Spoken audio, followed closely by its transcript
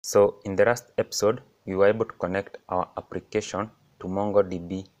So in the last episode, we were able to connect our application to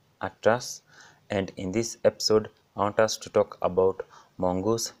MongoDB Atlas, and in this episode, I want us to talk about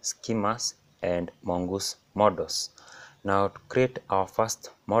Mongoose schemas and Mongoose models. Now, to create our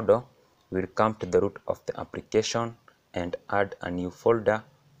first model, we'll come to the root of the application and add a new folder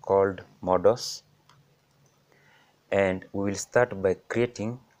called models. And we will start by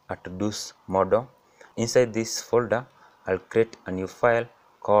creating a to-dos model. Inside this folder, I'll create a new file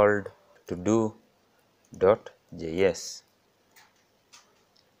called todo.js.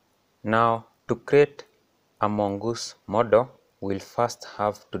 Now, to create a Mongoose model, we'll first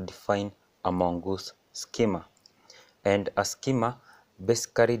have to define a Mongoose schema. And a schema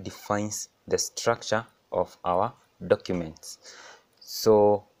basically defines the structure of our documents.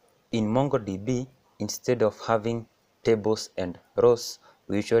 So in MongoDB, instead of having tables and rows,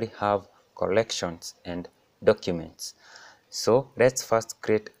 we usually have collections and documents. So let's first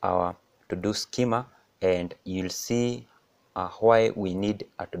create our to-do schema, and you'll see why we need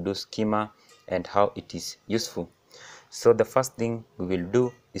a to-do schema and how it is useful. So the first thing we will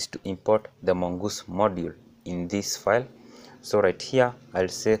do is to import the Mongoose module in this file. So right here, I'll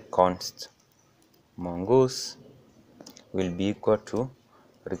say const mongoose will be equal to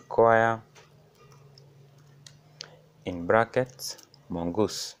require in brackets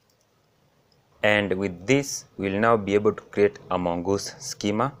mongoose. And with this, we'll now be able to create a Mongoose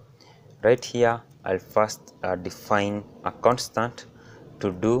schema. Right here, I'll first define a constant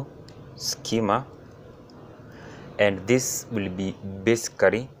to do schema, and this will be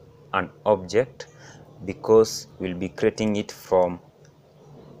basically an object because we'll be creating it from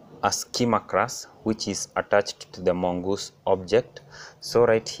a schema class which is attached to the Mongoose object. So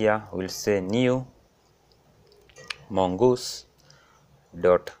right here, we'll say new mongoose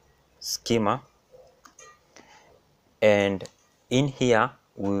dot schema, and in here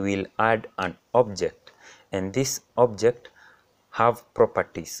we will add an object, and this object have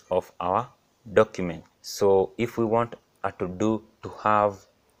properties of our document. So if we want a to-do to have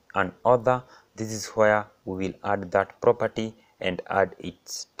an author, this is where we will add that property and add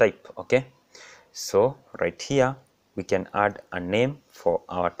its type. Okay, so right here we can add a name for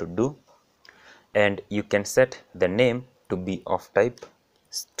our to-do, and you can set the name to be of type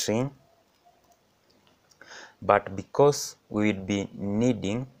string. But because we will be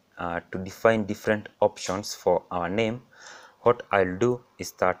needing to define different options for our name, what I'll do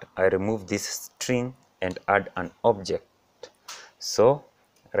is that I remove this string and add an object. So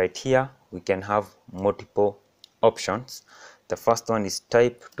right here we can have multiple options. The first one is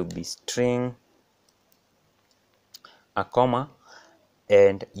type to be string, a comma,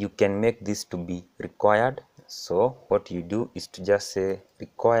 and you can make this to be required. So what you do is to just say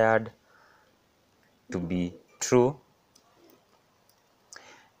required to be true,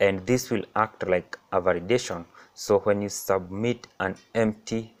 and this will act like a validation. So when you submit an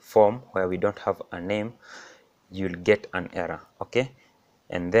empty form where we don't have a name, you'll get an error. Okay,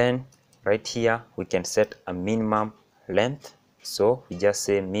 and then right here we can set a minimum length. So we just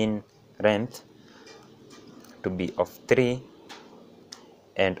say min length to be of 3,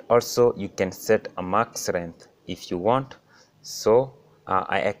 and also you can set a max length if you want. So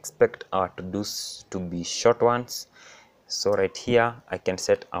I expect our to-dos to be short ones. So right here I can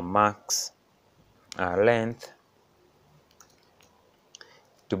set a max length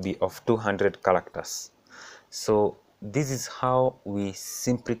to be of 200 characters. So this is how we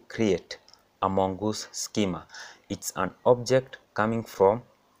simply create a Mongoose schema. It's an object coming from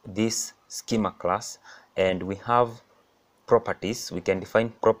this schema class, and we have properties. We can define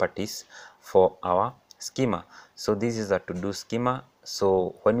properties for our schema. So this is a to-do schema.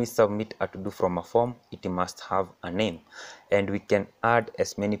 So when we submit a to-do from a form, it must have a name, and we can add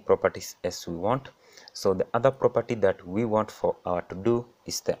as many properties as we want. So the other property that we want for our to-do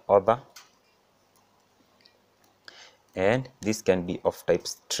is the author, and this can be of type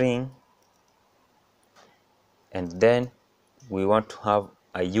string, and then we want to have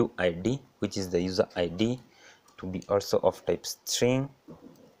a UID, which is the user ID, to be also of type string.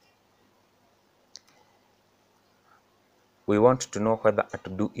 We want to know whether a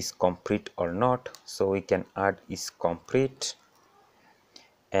to-do is complete or not, so we can add is complete,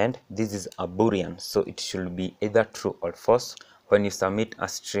 and this is a boolean, so it should be either true or false. When you submit a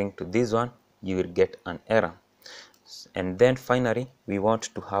string to this one, you will get an error. And then finally we want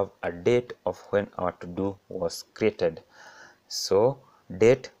to have a date of when our to-do was created. So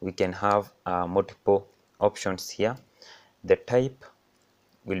date, we can have multiple options here. The type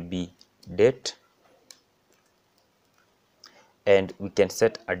will be date, and we can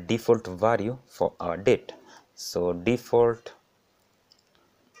set a default value for our date. So default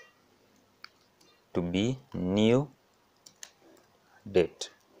to be new date,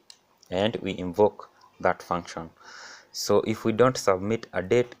 and we invoke that function. So if we don't submit a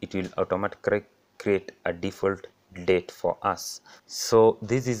date, it will automatically create a default date for us. So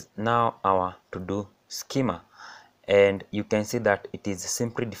this is now our to-do schema, and you can see that it is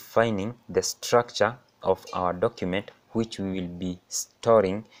simply defining the structure of our document, which we will be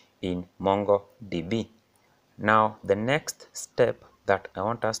storing in MongoDB. Now the next step that I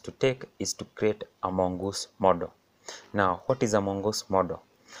want us to take is to create a Mongoose model. Now, what is a Mongoose model?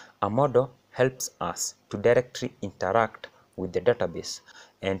 A model helps us to directly interact with the database,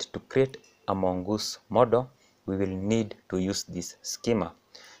 and to create a Mongoose model, we will need to use this schema.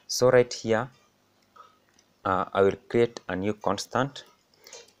 So right here, I will create a new constant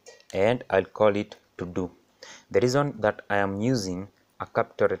and I'll call it to do. The reason that I am using a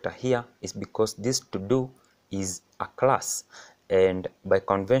capital letter here is because this to do is a class, and by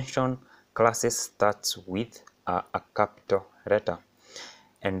convention classes starts with a capital letter.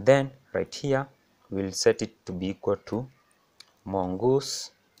 And then right here we'll set it to be equal to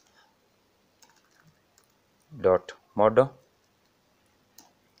mongoose dot model,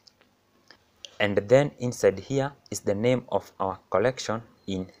 and then inside here is the name of our collection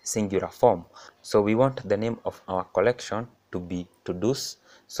in singular form. So we want the name of our collection to be to-dos.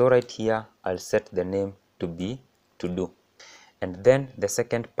 So right here I'll set the name to be to do, and then the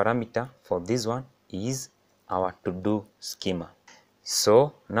second parameter for this one is our to do schema.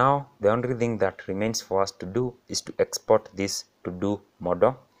 So now the only thing that remains for us to do is to export this to do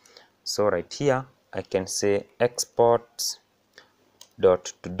model. So right here I can say export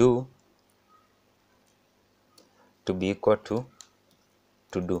dot to do to be equal to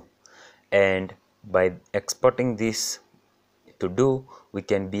do, and by exporting this to do, we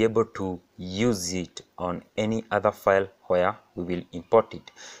can be able to use it on any other file where we will import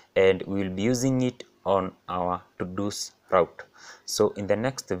it, and we will be using it on our to-dos route. So in the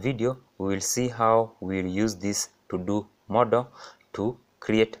next video we will see how we will use this to do model to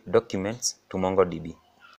create documents to MongoDB.